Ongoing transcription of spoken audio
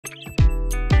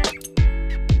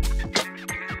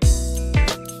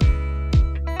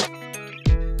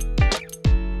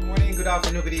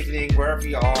afternoon, good evening, wherever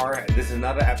you are. This is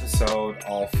another episode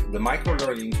of the Micro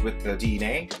Learnings with the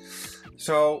DNA.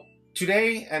 So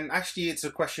today, and actually it's a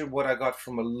question what I got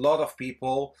from a lot of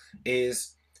people,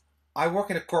 is I work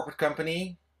in a corporate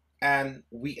company and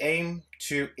we aim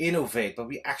to innovate, but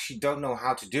we actually don't know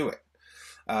how to do it.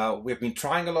 We've been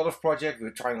trying a lot of projects,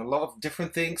 we're trying a lot of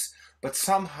different things, but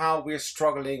somehow we're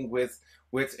struggling with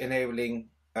enabling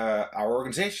our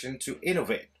organization to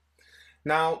innovate.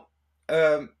 Now,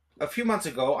 a few months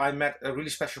ago, I met a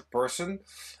really special person,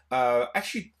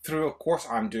 actually through a course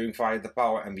I'm doing via the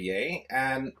Power MBA,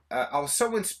 and I was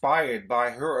so inspired by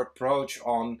her approach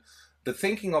on the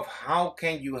thinking of how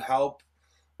can you help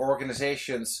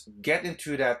organizations get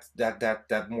into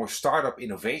that more startup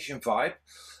innovation vibe.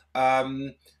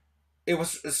 It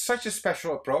was such a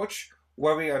special approach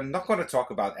where we are not going to talk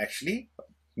about actually,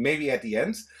 maybe at the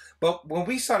end. But when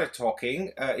we started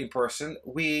talking in person,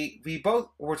 we both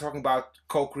were talking about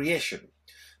co-creation.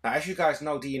 Now, as you guys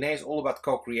know, DNA is all about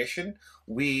co-creation.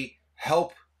 We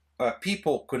help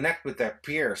people connect with their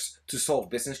peers to solve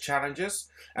business challenges,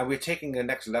 and we're taking the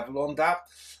next level on that.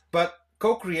 But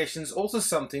co-creation is also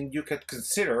something you could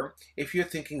consider if you're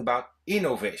thinking about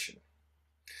innovation.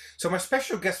 So my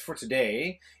special guest for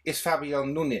today is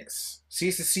Fabiele Nunes.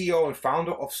 She's the CEO and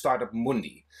founder of Startup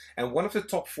Mundi, and one of the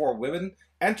top 4 women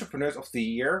entrepreneurs of the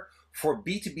year for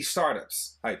B2B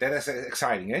Startups. Right, that is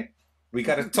exciting, eh? We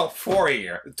got a top 4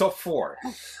 here, top 4.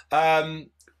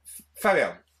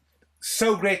 Fabiele,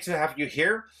 so great to have you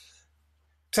here.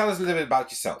 Tell us a little bit about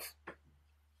yourself.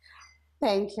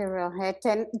 Thank you, Rohit.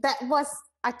 And that was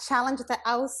a challenge that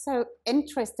also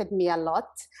interested me a lot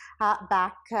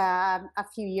back a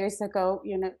few years ago,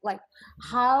 like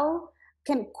how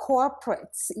can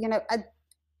corporates,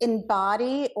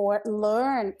 embody or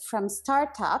learn from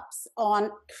startups on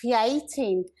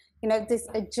creating, this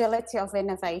agility of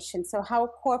innovation. So how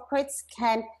corporates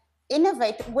can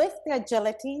innovate with the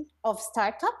agility of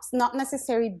startups, not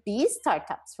necessarily be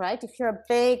startups, right? If you're a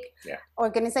big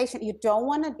organization, you don't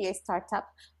want to be a startup,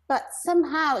 but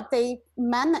somehow they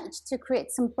managed to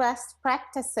create some best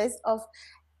practices of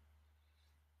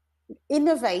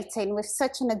innovating with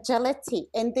such an agility.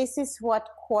 And this is what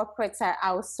corporates are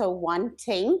also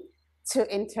wanting to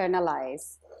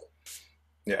internalize.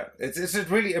 Yeah, it's a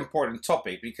really important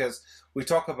topic because we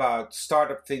talk about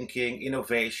startup thinking,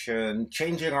 innovation,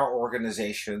 changing our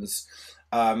organizations.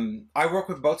 I work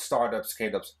with both startups,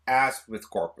 scale-ups, as with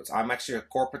corporates. I'm actually a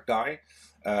corporate guy.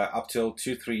 Up till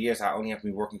 2-3 years, I only have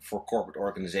been working for a corporate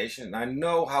organization. And I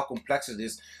know how complex it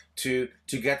is to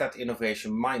get that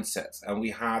innovation mindset. And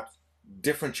we had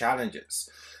different challenges.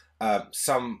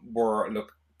 Some were,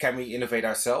 look, can we innovate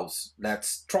ourselves?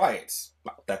 Let's try it.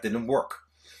 Well, that didn't work.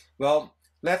 Well,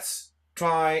 let's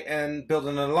try and build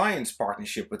an alliance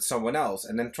partnership with someone else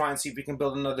and then try and see if we can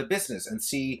build another business and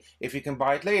see if we can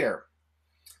buy it later.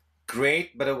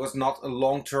 Great, but it was not a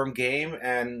long-term game,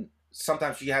 and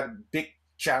sometimes you had a big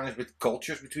challenge with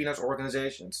cultures between those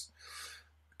organizations.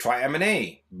 Try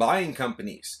M&A, buying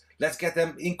companies. Let's get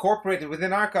them incorporated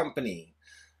within our company.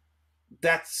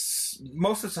 That's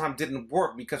most of the time didn't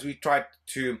work because we tried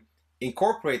to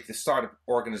incorporate the startup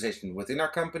organization within our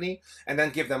company and then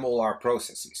give them all our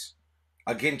processes.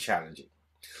 Again, challenging.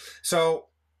 So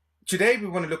today we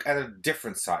want to look at a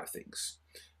different side of things.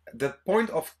 The point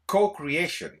of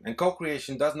co-creation, and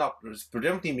co-creation does not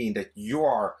predominantly mean that you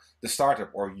are the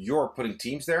startup or you're putting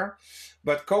teams there,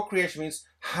 but co-creation means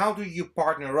how do you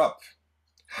partner up?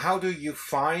 How do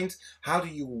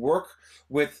you work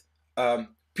with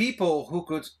people who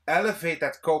could elevate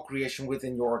that co-creation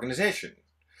within your organization?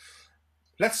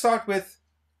 Let's start with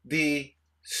the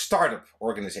startup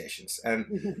organizations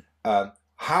and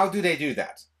how do they do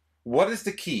that? What is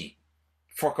the key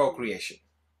for co-creation?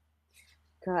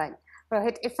 Good.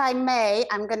 Rohit, if I may,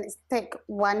 I'm going to take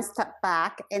one step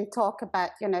back and talk about,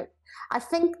 I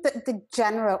think that the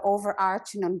general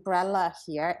overarching umbrella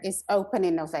here is open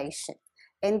innovation.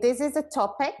 And this is a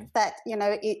topic that,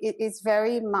 it is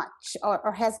very much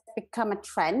or has become a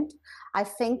trend. I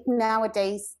think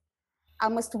nowadays,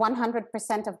 almost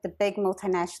 100% of the big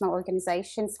multinational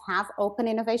organizations have open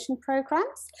innovation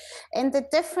programs. And the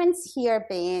difference here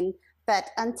being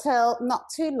that until not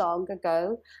too long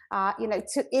ago,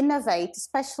 to innovate,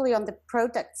 especially on the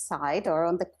product side or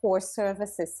on the core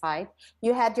services side,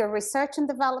 you had your research and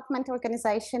development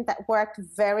organization that worked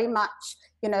very much,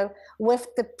 with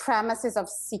the premises of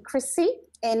secrecy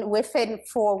and within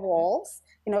 4 walls.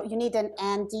 You need an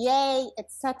NDA,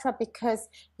 etc., because,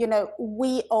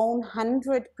 we own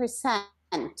 100%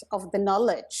 of the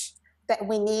knowledge that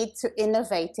we need to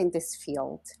innovate in this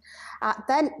field.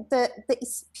 Then the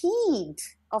speed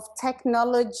of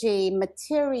technology,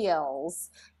 materials,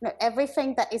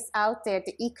 everything that is out there,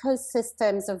 the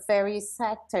ecosystems of various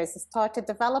sectors started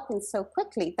developing so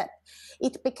quickly that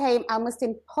it became almost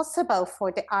impossible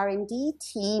for the R&D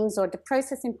teams or the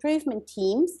process improvement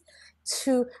teams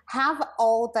to have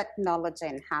all that knowledge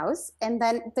in-house. And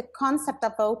then the concept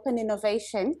of open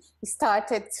innovation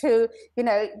started to,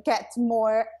 get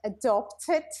more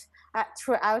adopted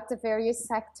throughout the various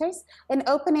sectors. And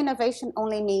open innovation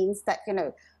only means that,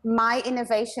 my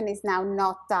innovation is now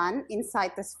not done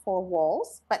inside these four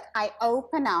walls, but I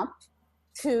open up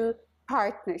to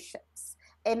partnerships.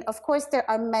 And of course, there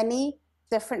are many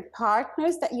different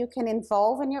partners that you can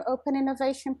involve in your open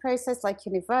innovation process, like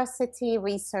university,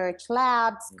 research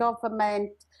labs,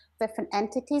 government, different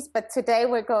entities. But today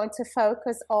we're going to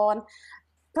focus on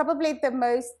probably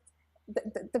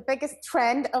the biggest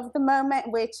trend of the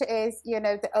moment, which is,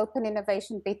 the open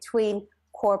innovation between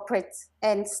corporate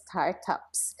and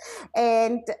startups.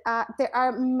 And there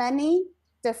are many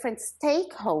different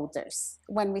stakeholders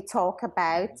when we talk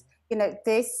about,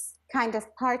 this kind of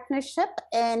partnership,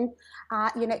 and,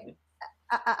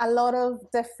 a lot of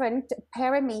different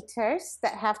parameters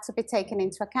that have to be taken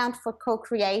into account for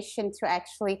co-creation to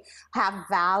actually have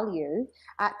value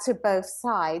to both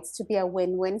sides, to be a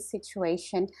win-win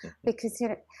situation. Because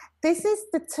this is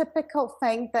the typical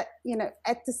thing that,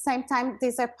 at the same time,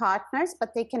 these are partners,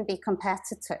 but they can be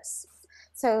competitors.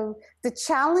 So the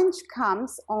challenge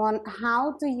comes on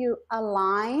how do you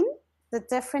align the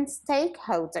different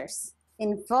stakeholders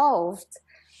involved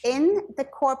in the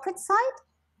corporate side,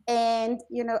 and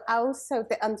also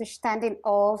the understanding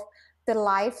of the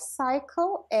life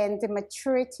cycle and the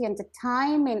maturity and the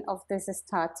timing of this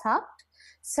startup,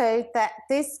 so that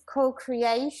this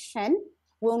co-creation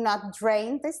will not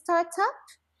drain the startup,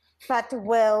 but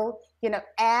will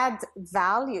add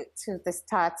value to the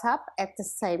startup at the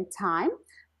same time,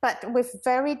 but with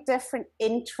very different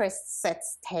interests at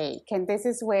stake. And this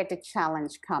is where the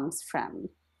challenge comes from.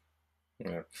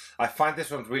 Yeah. I find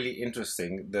this one really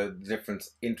interesting, the different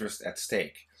interests at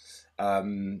stake. I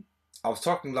was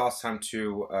talking last time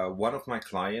to one of my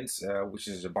clients, which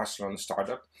is a Barcelona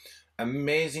startup.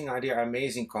 Amazing idea,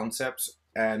 amazing concepts.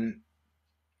 And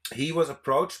he was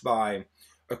approached by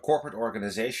a corporate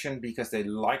organization because they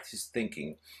liked his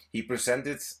thinking. He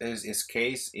presented his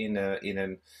case in a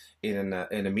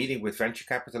meeting with venture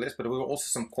capitalists, but there were also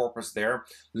some corporates there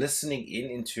listening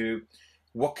into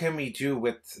what can we do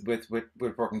with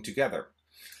working together?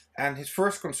 And his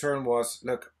first concern was,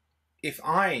 look, if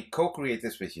I co-create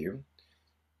this with you,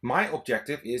 my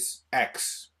objective is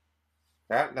X.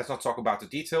 Yeah? Let's not talk about the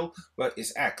detail, but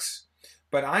it's X.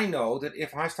 But I know that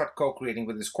if I start co-creating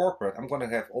with this corporate, I'm going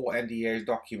to have all NDAs,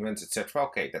 documents, etc.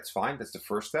 Okay, that's fine. That's the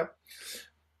first step.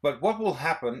 But what will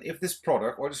happen if this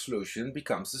product or the solution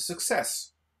becomes a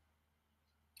success?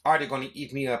 Are they going to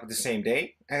eat me up the same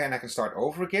day and I can start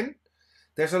over again?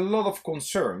 There's a lot of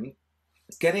concern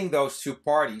getting those two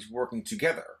parties working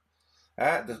together.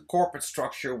 The corporate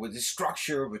structure with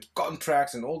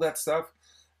contracts and all that stuff.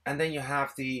 And then you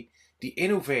have the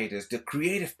innovators, the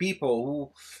creative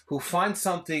people who find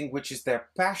something which is their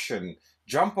passion,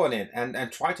 jump on it and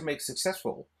try to make it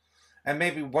successful. And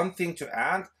maybe one thing to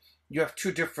add, you have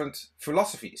two different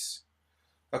philosophies.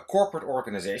 A corporate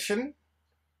organization,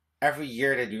 every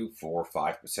year they do 4 or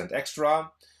 5%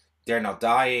 extra. They're not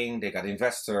dying, they got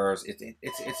investors,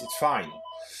 it's fine.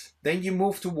 Then you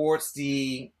move towards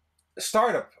the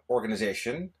startup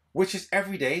organization, which is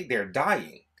every day they're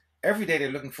dying. Every day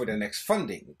they're looking for their next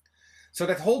funding. So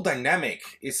that whole dynamic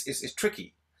is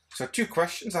tricky. So two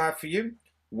questions I have for you.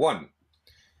 One,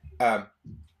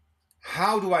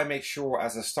 how do I make sure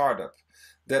as a startup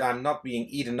that I'm not being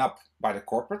eaten up by the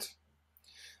corporate?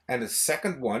 And the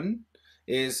second one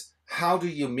is, how do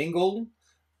you mingle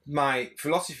my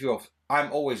philosophy of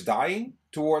I'm always dying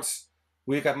towards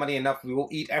we've got money enough, we will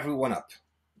eat everyone up?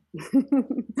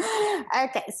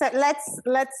 Okay, so let's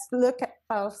look at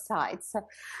both sides. So,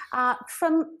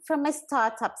 from a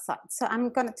startup side, so I'm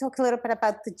going to talk a little bit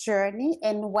about the journey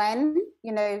and when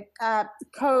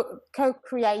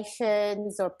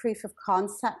co-creations or proof of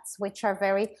concepts, which are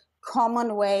very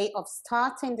common way of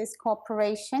starting these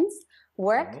corporations,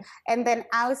 work. And then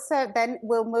also then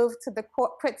we'll move to the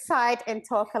corporate side and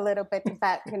talk a little bit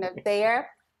about their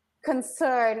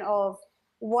concern of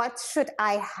what should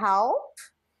I help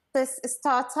this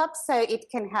startup so it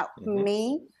can help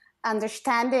me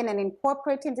understanding and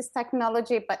incorporating this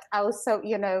technology, but also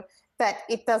that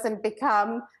it doesn't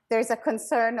become, there's a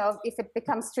concern of if it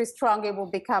becomes too strong, it will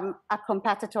become a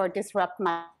competitor or disrupt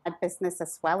my business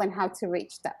as well, and how to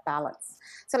reach that balance.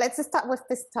 So let's start with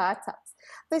the startups.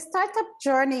 The startup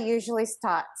journey usually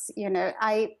starts,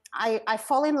 I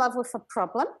fall in love with a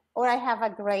problem, or I have a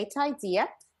great idea,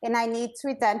 and I need to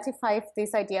identify if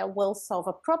this idea will solve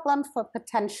a problem for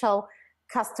potential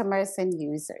customers and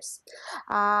users.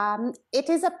 It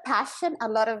is a passion. A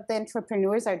lot of the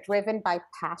entrepreneurs are driven by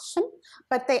passion,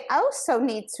 but they also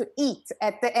need to eat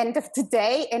at the end of the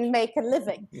day and make a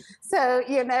living. So,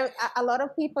 a lot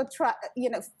of people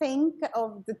think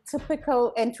of the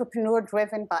typical entrepreneur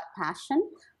driven by passion,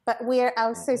 but we are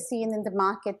also seeing in the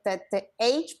market that the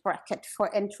age bracket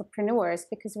for entrepreneurs,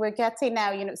 because we're getting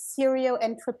now, serial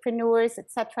entrepreneurs,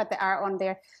 etc., that are on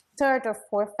their third or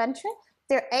fourth venture,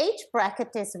 their age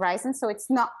bracket is rising. So it's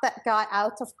not that guy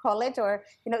out of college or,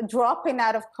 dropping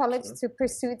out of college to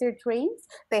pursue their dreams.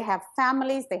 They have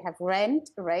families, they have rent,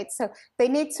 right? So they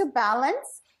need to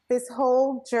balance this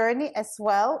whole journey as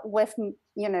well with,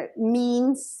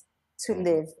 means to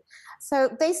live. So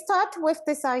they start with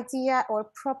this idea or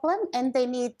problem, and they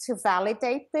need to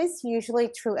validate this, usually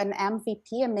through an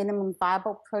MVP, a minimum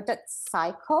viable product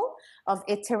cycle of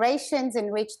iterations,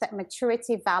 and reach that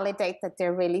maturity, validate that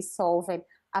they're really solving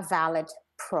a valid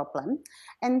problem.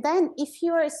 And then if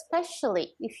you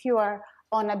are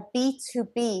on a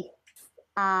B2B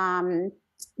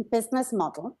business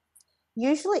model,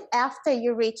 usually after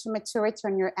you reach maturity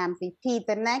on your MVP,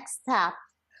 the next step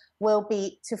will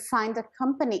be to find a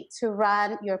company to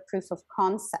run your proof of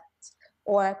concept,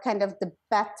 or kind of the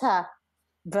beta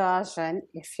version,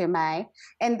 if you may.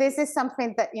 And this is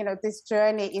something that, this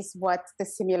journey is what the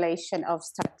simulation of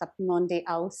Startup Mundi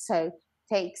also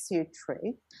takes you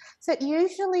through. So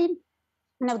usually,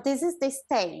 this is the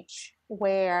stage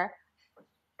where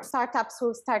startups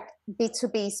will start,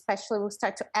 B2B especially, will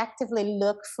start to actively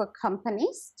look for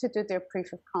companies to do their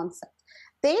proof of concept.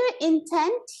 Their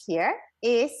intent here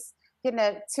is,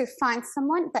 to find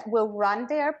someone that will run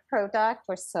their product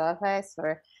or service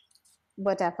or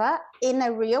whatever in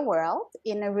a real world,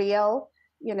 in a real,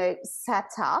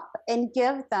 setup, and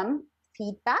give them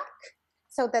feedback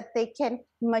so that they can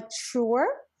mature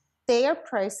their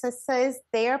processes,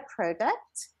 their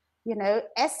product,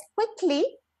 as quickly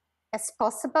as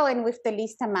possible and with the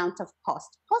least amount of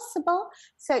cost possible.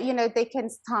 So, they can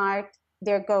start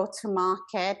their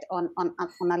go-to-market on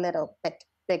a little bit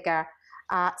bigger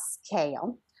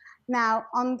scale. Now,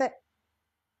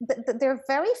 they're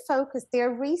very focused.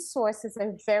 Their resources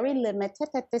are very limited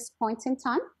at this point in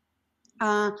time.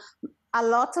 A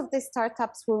lot of the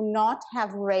startups will not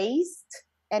have raised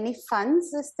any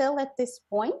funds still at this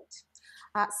point.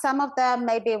 Some of them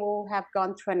maybe will have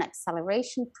gone through an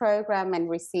acceleration program and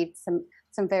received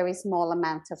some very small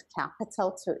amount of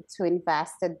capital to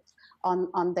invest it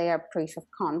on their proof of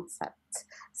concept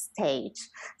stage.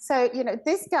 So,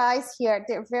 these guys here,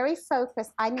 they're very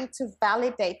focused. I need to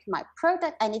validate my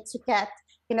product. I need to get,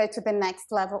 to the next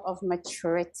level of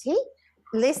maturity.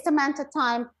 Least amount of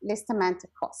time, least amount of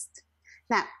cost.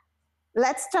 Now,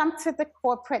 let's jump to the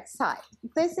corporate side.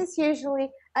 This is usually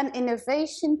an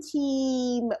innovation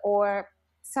team or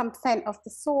something of the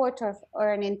sort,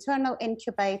 or an internal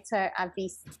incubator,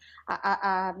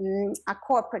 a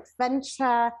corporate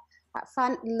venture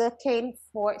fund looking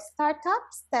for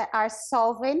startups that are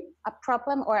solving a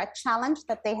problem or a challenge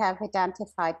that they have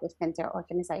identified within their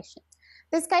organization.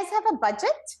 These guys have a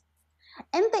budget,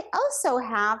 and they also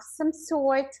have some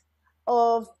sort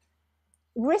of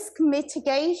risk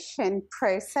mitigation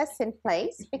process in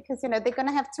place, because they're going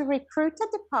to have to recruit a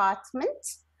department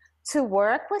to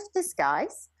work with these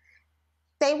guys.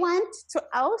 They want to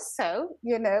also,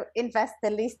 invest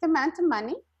the least amount of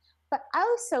money, but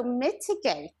also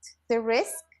mitigate the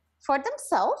risk for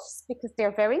themselves, because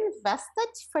they're very invested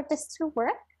for this to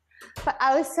work, but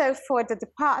also for the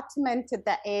department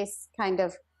that is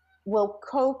will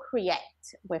co-create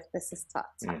with this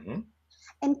startup.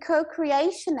 And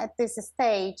co-creation at this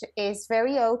stage is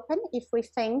very open. If we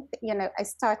think, a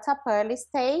startup early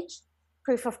stage,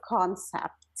 proof of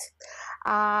concept.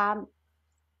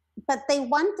 But they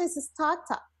want this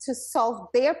startup to solve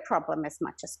their problem as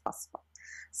much as possible.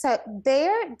 So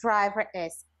their driver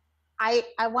is, I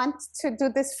want to do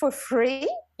this for free,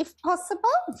 if possible,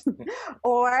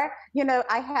 or,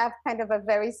 I have kind of a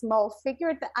very small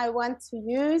figure that I want to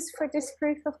use for this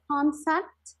proof of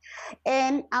concept.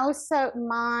 And also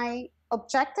my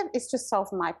objective is to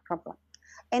solve my problem.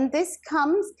 And this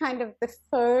comes kind of the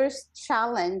first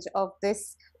challenge of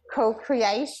this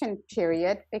co-creation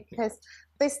period, because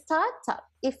the startup,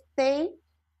 if they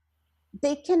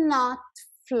cannot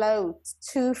float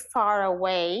too far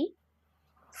away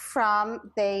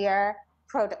from their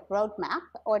product roadmap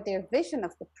or their vision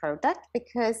of the product,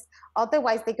 because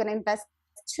otherwise they're going to invest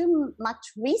too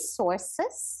much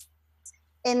resources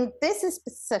in this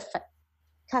specific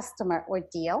customer or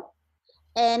deal,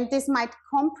 and this might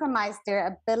compromise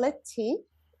their ability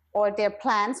or their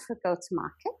plans for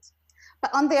go-to-market.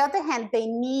 But on the other hand, they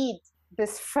need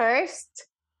this first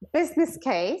business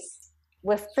case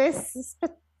with this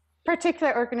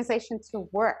particular organization to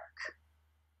work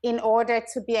in order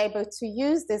to be able to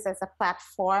use this as a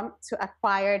platform to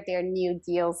acquire their new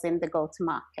deals in the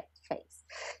go-to-market phase.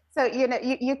 So,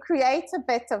 you create a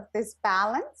bit of this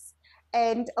balance.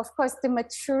 And of course, the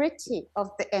maturity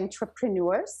of the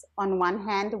entrepreneurs on one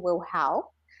hand will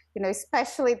help,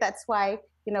 especially that's why,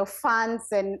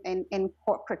 funds and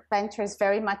corporate ventures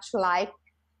very much like,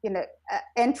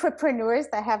 entrepreneurs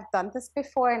that have done this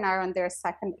before and are on their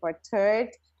second or third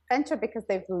venture because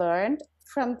they've learned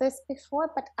from this before,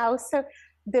 but also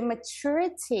the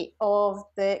maturity of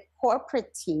the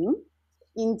corporate team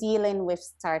in dealing with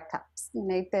startups.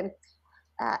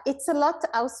 It's a lot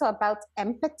also about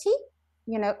empathy,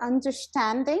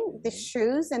 understanding the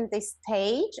shoes and the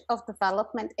stage of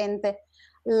development and the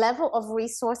level of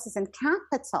resources and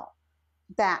capital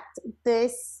that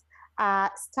this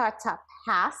startup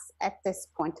has at this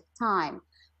point of time.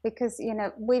 Because,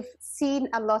 we've seen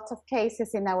a lot of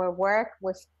cases in our work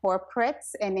with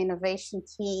corporates and innovation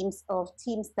teams of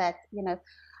teams that,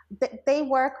 they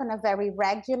work on a very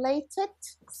regulated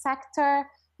sector,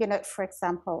 for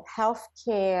example,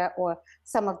 healthcare or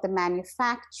some of the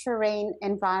manufacturing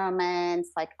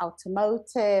environments like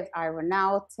automotive,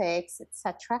 aeronautics,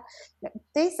 etc.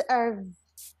 These are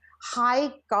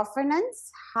high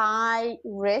governance, high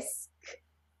risk,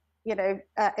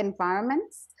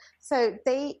 environments. So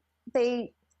they're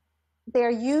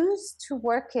used to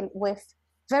working with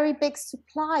very big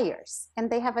suppliers, and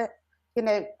they have a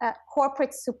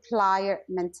corporate supplier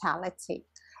mentality.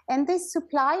 And these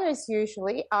suppliers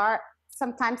usually are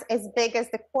sometimes as big as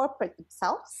the corporate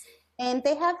themselves, and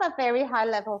they have a very high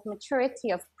level of maturity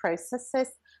of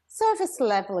processes, service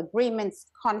level agreements,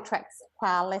 contracts,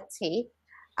 quality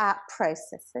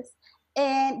processes.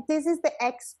 And this is the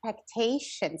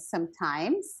expectation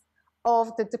sometimes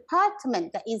of the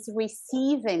department that is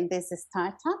receiving this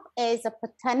startup as a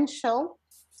potential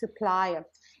supplier.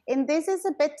 And this is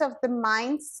a bit of the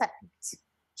mindset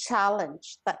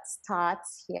challenge that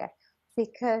starts here,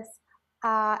 because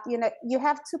you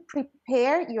have to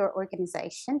prepare your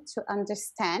organization to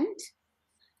understand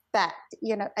that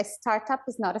a startup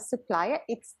is not a supplier.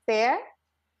 It's there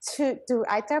to do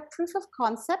either a proof of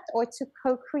concept or to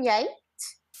co-create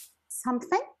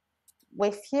something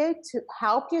with you to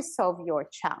help you solve your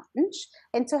challenge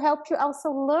and to help you also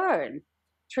learn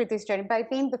through this journey by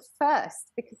being the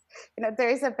first. Because there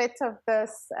is a bit of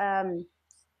this,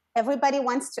 everybody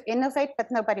wants to innovate, but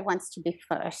nobody wants to be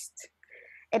first.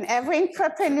 And every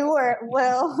entrepreneur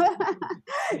will,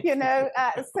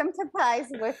 sympathize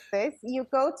with this. You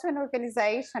go to an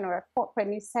organization or a corporate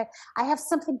and you say, I have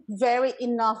something very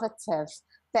innovative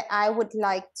that I would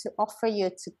like to offer you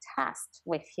to test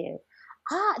with you.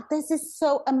 This is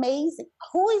so amazing.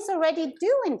 Who is already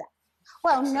doing that?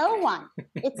 Well, no one.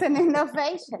 It's an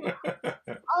innovation.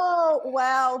 Oh,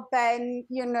 well, then,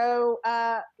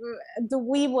 do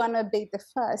we want to be the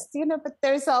first? But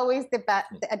there's always the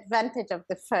advantage of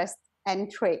the first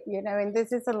entry, and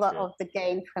this is a lot of the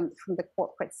gain from the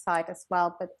corporate side as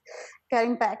well. But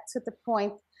going back to the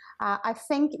point, I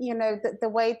think, the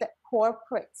way that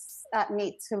corporates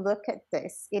need to look at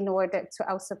this in order to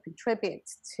also contribute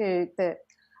to the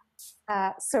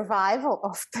survival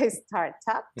of the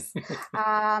startups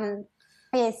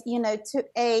is,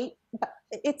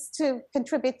 it's to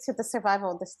contribute to the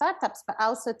survival of the startups, but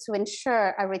also to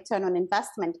ensure a return on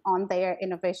investment on their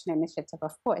innovation initiative,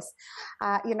 of course.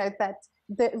 That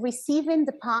the receiving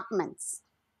departments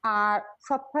are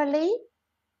properly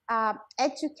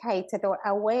educated or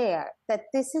aware that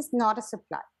this is not a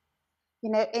supply,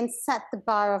 and set the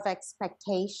bar of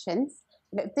expectations.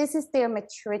 This is their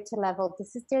maturity level,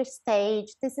 this is their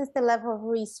stage, this is the level of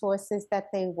resources that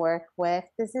they work with,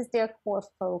 this is their core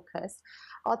focus.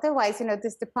 Otherwise,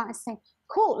 this department is saying,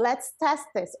 cool, let's test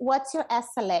this. What's your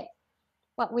SLA?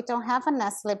 Well, we don't have an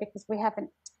SLA because we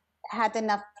haven't had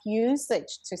enough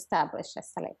usage to establish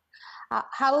SLA.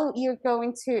 How you're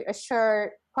going to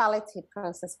assure quality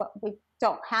process? Well, we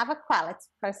don't have a quality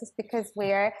process because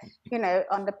we're,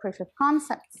 on the proof of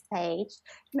concept stage.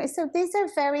 So these are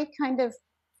very kind of,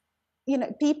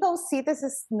 people see this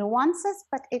as nuances,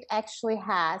 but it actually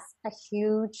has a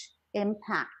huge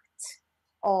impact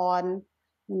on,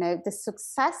 the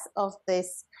success of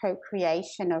this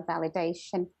co-creation or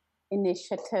validation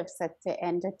initiatives at the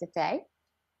end of the day.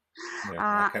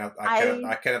 Yeah,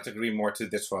 I cannot agree more to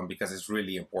this one, because it's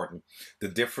really important. The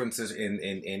differences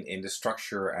in the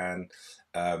structure and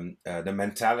the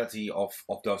mentality of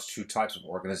those two types of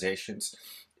organizations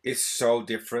is so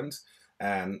different,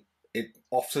 and it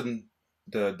often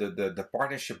the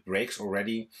partnership breaks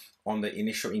already on the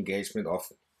initial engagement of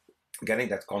getting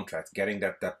that contract, getting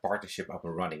that partnership up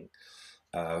and running,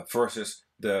 versus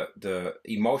the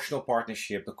emotional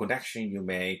partnership, the connection you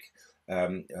make.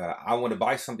 I want to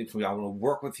buy something from you, I want to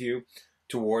work with you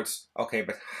towards, okay,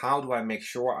 but how do I make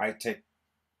sure I take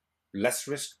less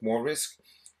risk, more risk?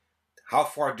 How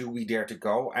far do we dare to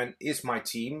go? And is my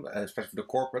team, especially the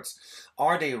corporates,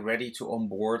 are they ready to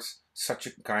onboard such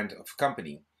a kind of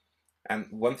company? And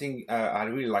one thing I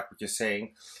really like what you're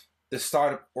saying, the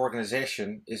startup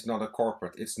organization is not a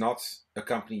corporate. It's not a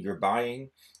company you're buying.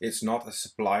 It's not a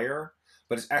supplier,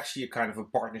 but it's actually a kind of a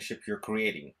partnership you're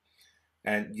creating.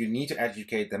 And you need to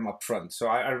educate them up front. So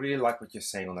I really like what you're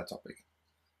saying on that topic.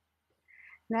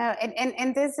 No,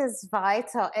 and this is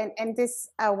vital, and this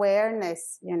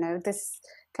awareness, this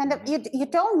kind of, you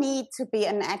don't need to be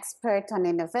an expert on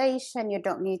innovation, you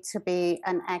don't need to be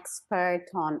an expert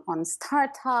on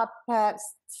startup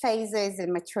phases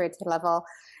and maturity level.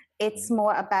 It's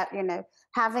more about,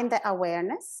 having the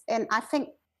awareness. And I think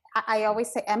I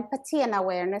always say empathy and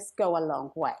awareness go a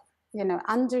long way.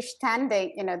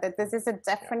 Understanding, that this is a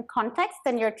different context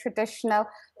than your traditional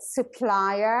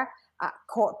supplier,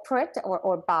 corporate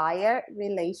or buyer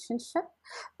relationship,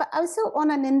 but also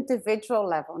on an individual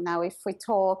level. Now, if we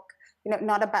talk,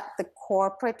 not about the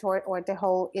corporate or the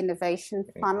whole innovation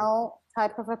funnel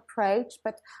type of approach,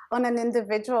 but on an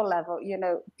individual level,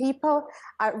 people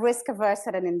are risk averse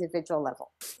at an individual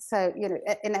level. So,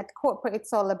 in at corporate,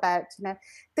 it's all about,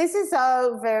 this is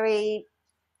all very,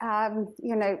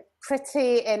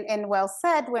 pretty and well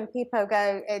said when people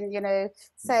go and,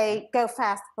 say, go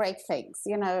fast, break things,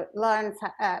 learn,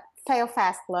 fail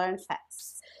fast, learn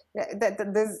fast.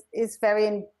 This is very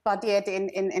embodied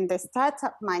in the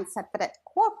startup mindset, but at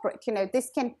corporate, this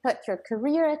can put your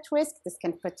career at risk, this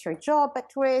can put your job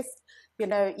at risk,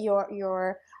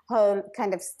 your whole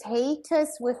kind of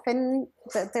status within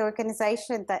the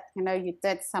organization, that, you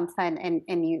did something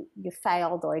and you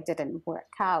failed or it didn't work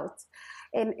out.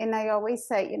 And I always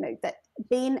say, that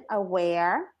being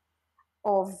aware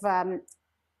of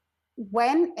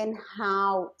when and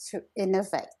how to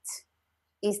innovate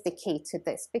is the key to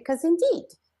this. Because indeed,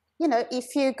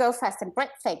 if you go fast and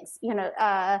break things,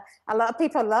 a lot of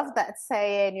people love that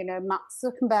saying, Mark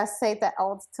Zuckerberg say that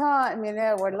all the time, we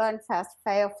learn fast,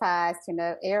 fail fast,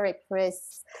 Eric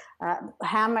Ries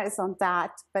hammers on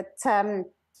that. But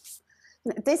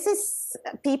this is,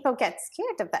 people get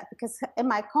scared of that, because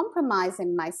am I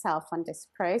compromising myself on this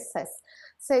process?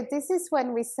 So this is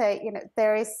when we say,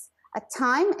 there is a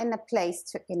time and a place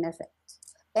to innovate.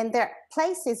 And there are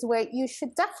places where you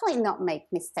should definitely not make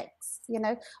mistakes.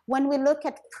 When we look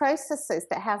at processes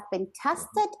that have been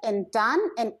tested and done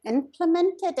and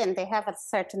implemented, and they have a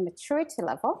certain maturity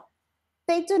level,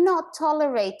 they do not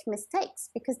tolerate mistakes,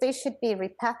 because they should be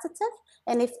repetitive.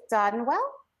 And if done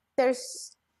well, there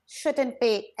shouldn't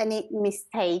be any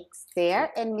mistakes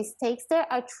there. And mistakes there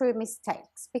are true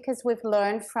mistakes, because we've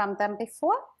learned from them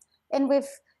before, and we've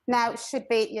now should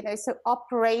be, so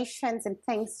operations and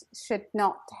things should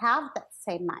not have that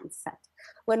same mindset.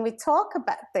 When we talk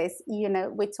about this,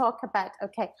 we talk about,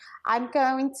 okay, I'm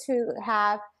going to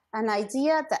have an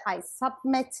idea that I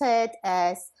submitted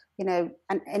as,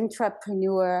 an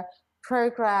entrepreneur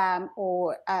program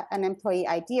or an employee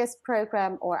ideas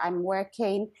program, or I'm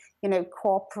working,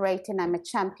 cooperating, I'm a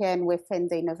champion within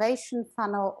the innovation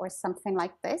funnel or something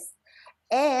like this.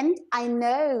 And I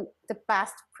know the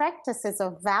best practices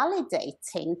of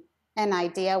validating an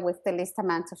idea with the least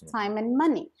amount of time and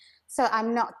money. So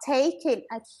I'm not taking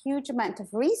a huge amount of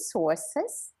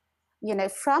resources,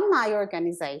 from my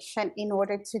organization in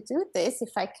order to do this.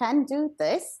 If I can do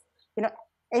this,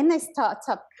 in a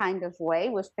startup kind of way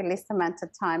with the least amount of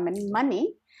time and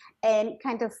money, and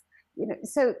kind of,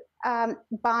 so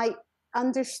by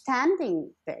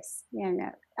understanding this,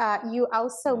 you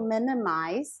also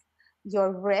minimize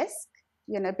your risk,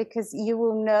 because you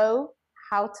will know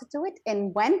how to do it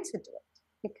and when to do it,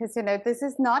 because this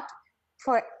is not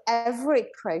for every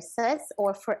process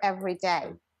or for every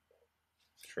day.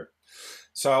 Sure.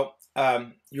 So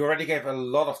you already gave a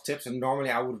lot of tips, and normally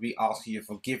I would be asking you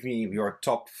for give me your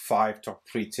top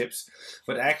 3 tips,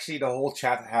 but actually the whole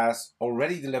chat has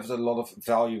already delivered a lot of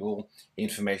valuable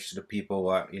information to the people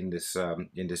listening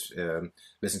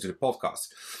to the podcast.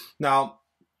 Now,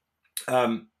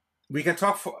 we can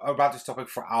talk about this topic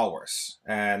for hours.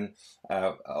 And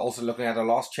also looking at the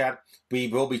last chat, we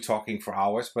will be talking for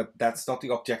hours, but that's not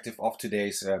the objective of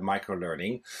today's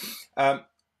micro-learning.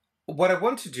 What I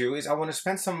want to do is I want to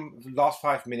spend some last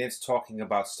 5 minutes talking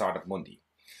about Startup Mundi.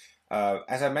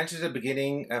 As I mentioned at the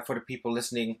beginning, for the people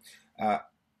listening,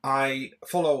 I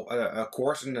follow a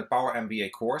course, in the Power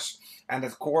MBA course, and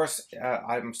that course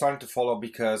I'm starting to follow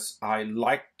because I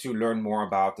like to learn more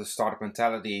about the startup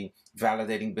mentality,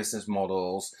 validating business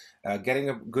models, getting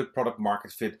a good product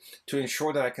market fit to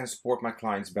ensure that I can support my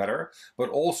clients better. But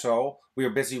also, we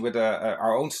are busy with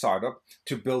our own startup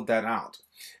to build that out.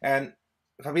 And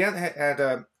Fabienne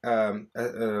had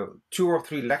 2 or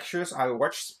 3 lectures I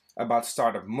watched about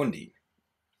Startup Mundi.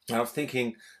 And I was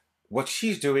thinking, what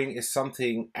she's doing is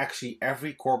something actually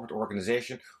every corporate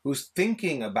organization who's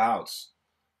thinking about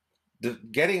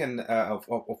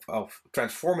of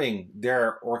transforming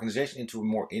their organization into a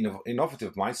more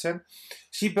innovative mindset.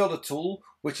 She built a tool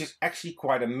which is actually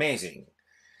quite amazing.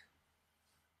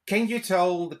 Can you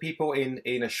tell the people in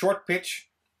a short pitch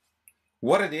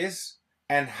what it is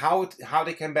and how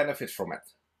they can benefit from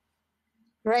it?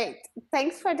 Great.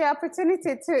 Thanks for the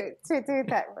opportunity to do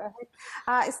that.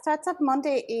 Startup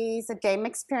Mundi is a game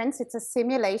experience. It's a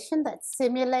simulation that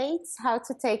simulates how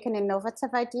to take an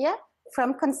innovative idea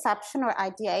from conception or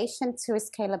ideation to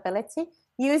scalability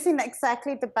using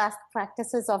exactly the best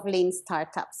practices of lean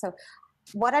startups. So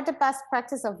what are the best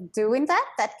practices of doing that?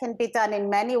 That can be done in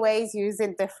many ways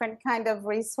using different kind of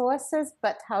resources,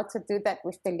 but how to do that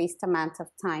with the least amount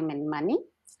of time and money.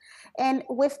 And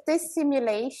with this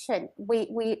simulation,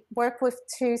 we work with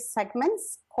 2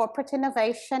 segments, corporate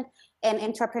innovation and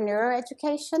entrepreneurial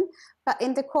education. But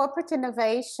in the corporate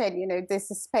innovation, you know, this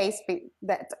space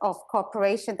of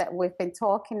cooperation that we've been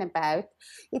talking about,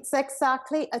 it's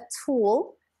exactly a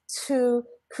tool to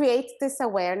create this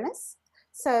awareness.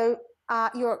 So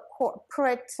your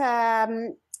corporate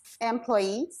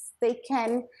employees, they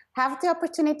can have the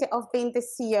opportunity of being the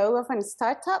CEO of a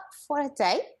startup for a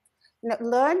day. You know,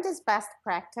 learn these best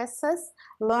practices,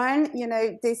 learn, you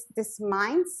know, this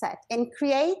mindset, and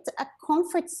create a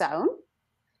comfort zone,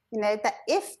 you know, that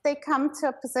if they come to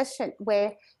a position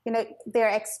where, you know, they're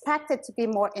expected to be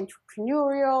more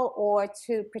entrepreneurial or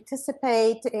to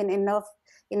participate in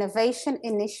innovation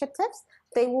initiatives,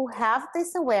 they will have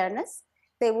this awareness,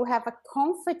 they will have a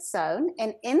comfort zone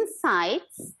and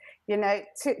insights, you know,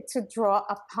 to draw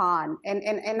upon.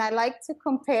 And I like to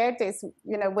compare this,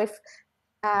 you know, with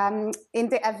in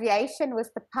the aviation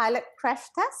with the pilot crash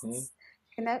tests.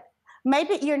 You know,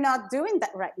 maybe you're not doing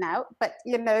that right now, but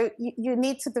you know, you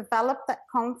need to develop that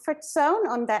comfort zone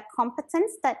on that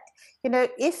competence that, you know,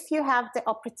 if you have the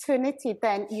opportunity,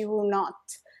 then you will not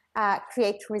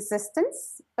create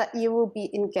resistance, but you will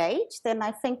be engaged. And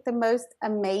I think the most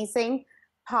amazing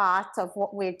part of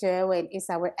what we're doing is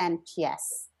our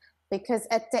NPS. Because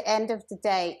at the end of the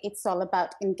day, it's all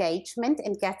about engagement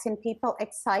and getting people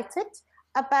excited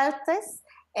about this,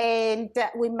 and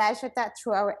we measure that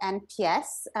through our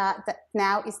NPS that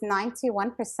now is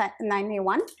 91%,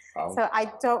 91. Wow. So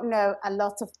I don't know a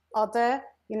lot of other,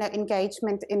 you know,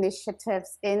 engagement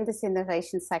initiatives in this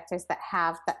innovation sectors that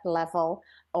have that level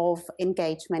of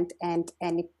engagement and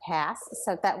NPS.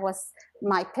 So that was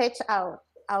my pitch.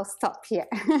 I'll stop here.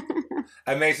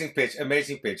 Amazing pitch,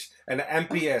 amazing pitch. And the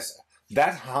NPS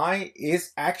that high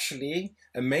is actually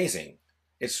amazing.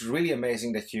 It's really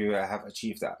amazing that you have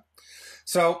achieved that.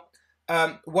 So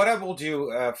what I will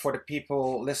do for the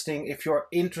people listening, if you're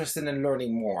interested in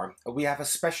learning more, we have a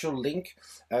special link.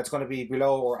 It's going to be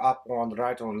below or up or on the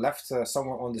right or left,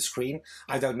 somewhere on the screen.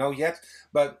 I don't know yet,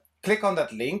 but click on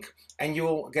that link and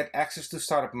you'll get access to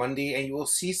Startup Mundi, and you will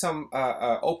see some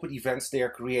open events they are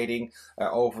creating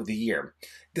over the year.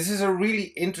 This is a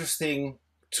really interesting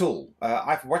tool.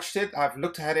 I've watched it, I've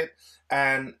looked at it,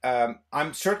 and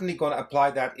I'm certainly going to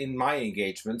apply that in my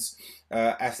engagements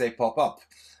as they pop up.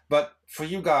 But for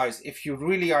you guys, if you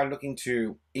really are looking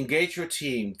to engage your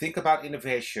team, think about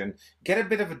innovation, get a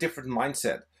bit of a different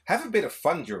mindset, have a bit of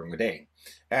fun during the day.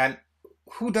 And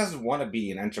who doesn't want to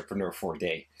be an entrepreneur for a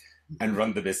day and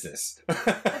run the business?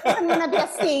 I'm going to be a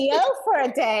CEO for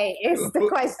a day is the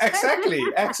question.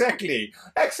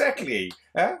 Exactly.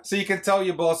 So you can tell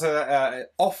your boss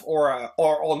off or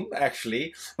on,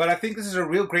 actually. But I think this is a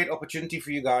real great opportunity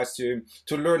for you guys to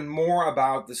learn more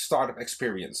about the startup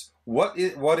experience. What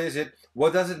is it?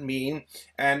 What does it mean?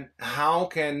 And how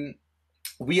can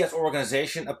we as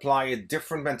organization apply a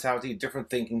different mentality, different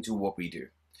thinking to what we do?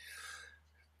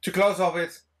 To close off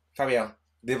it, Fabielle,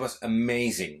 this was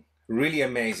amazing. really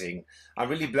amazing. I'm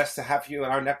really blessed to have you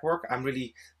in our network. I'm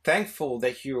really thankful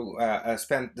that you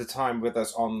spent the time with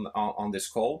us on this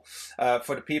call.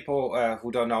 For the people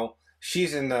who don't know,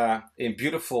 she's in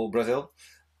beautiful Brazil.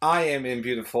 I am in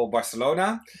beautiful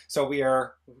Barcelona. So we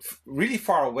are really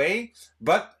far away,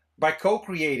 but by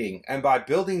co-creating and by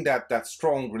building that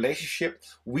strong relationship,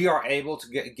 we are able to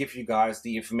give you guys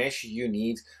the information you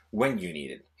need when you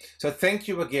need it. So thank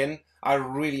you again. I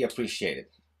really appreciate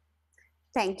it.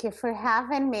 Thank you for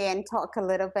having me and talk a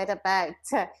little bit about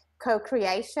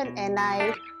co-creation. And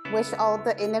I wish all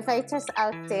the innovators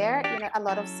out there, a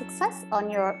lot of success on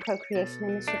your co-creation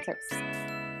initiatives.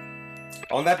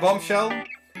 On that bombshell,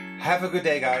 have a good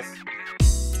day, guys.